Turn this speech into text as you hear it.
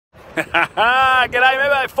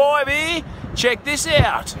G'day, MEPO5 here. Check this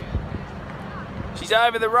out. She's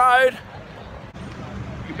over the road.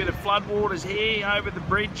 A bit of floodwaters here over the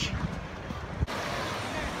bridge.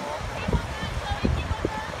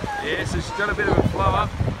 Yeah, so she's got a bit of a flow up.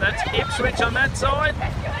 That's Ipswich on that side,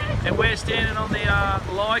 and we're standing on the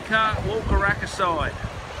Leichhardt Qld side.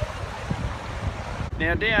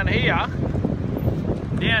 Now down here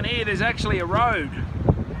there's actually a road.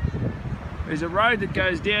 There's a road that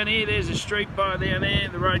goes down here. There's a street bar down there.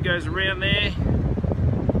 The road goes around there.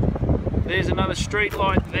 There's another street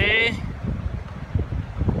light there.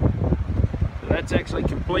 So that's actually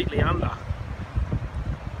completely under.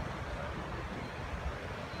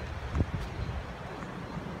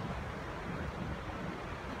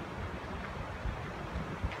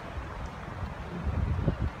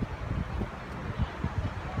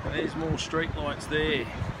 There's more street lights there.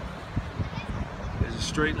 There's a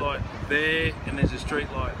street light there, and there's a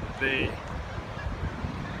street light there.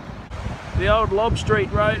 The old Lob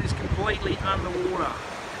Street Road is completely underwater.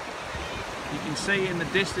 You can see in the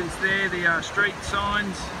distance there the street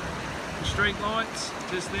signs, the street lights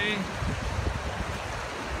just there.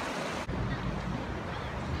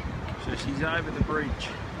 So she's over the bridge.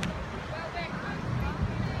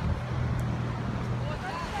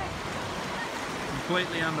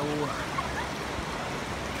 Completely underwater.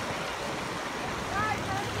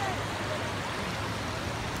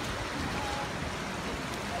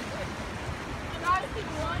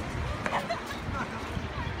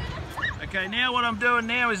 Okay, now what I'm doing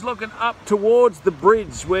now is looking up towards the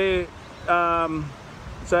bridge where,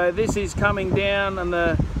 so this is coming down on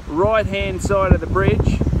the right hand side of the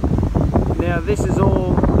bridge. Now this is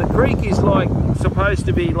all, the creek is like supposed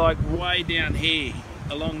to be like way down here.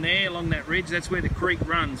 Along there, along that ridge, that's where the creek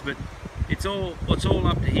runs, but it's all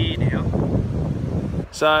up to here now.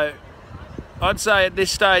 So I'd say at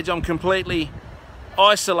this stage I'm completely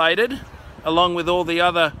isolated, along with all the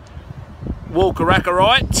other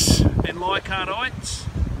Qldites and Leichhardtites.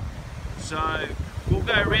 So we'll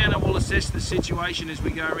go around and we'll assess the situation as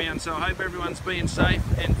we go around. So I hope everyone's being safe,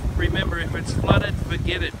 and remember, if it's flooded,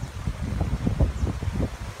 forget it.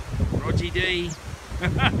 Roger D.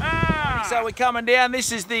 So we're coming down.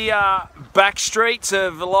 This is the back streets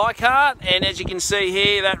of Leichhardt, and as you can see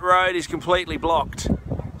here, that road is completely blocked.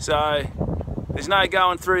 So there's no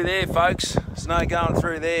going through there, folks. There's no going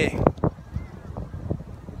through there.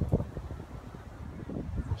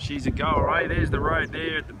 She's a goer, eh? There's the road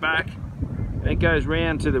there at the back. It goes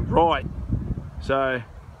round to the right. So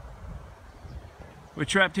we're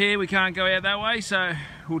trapped here. We can't go out that way, so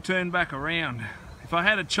we'll turn back around. If I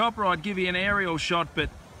had a chopper, I'd give you an aerial shot, but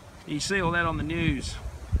you see all that on the news.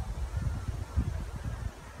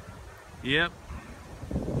 Yep.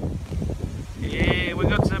 Yeah, we've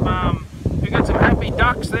got some happy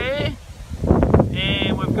ducks there,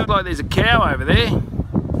 and we've got like there's a cow over there.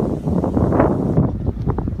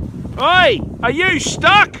 Oi, are you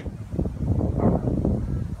stuck?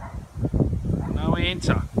 No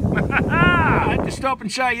answer. I had to stop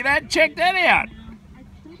and show you that. Check that out.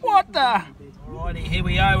 What the? Alrighty, here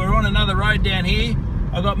we are. We're on another road down here.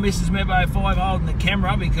 I got Mrs. MEPO5 holding the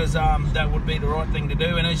camera because that would be the right thing to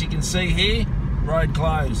do. And as you can see here, road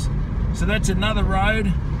closed. So that's another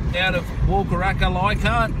road out of Qld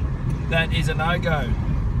Leichhardt. That is a no-go.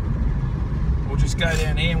 We'll just go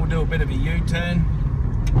down here and we'll do a bit of a U-turn.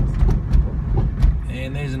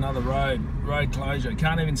 And there's another road closure.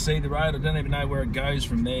 Can't even see the road. I don't even know where it goes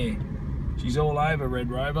from there. She's all over Red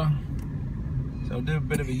Rover. So I'll do a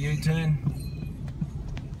bit of a U-turn.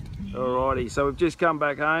 Alrighty, so we've just come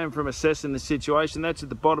back home from assessing the situation. That's at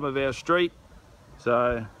the bottom of our street.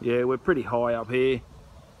 So yeah, we're pretty high up here.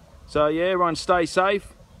 So yeah, everyone stay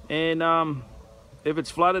safe, and if it's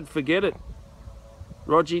flooded, forget it.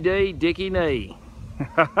 Roger D, Dickie Nee.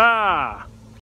 Ha ha!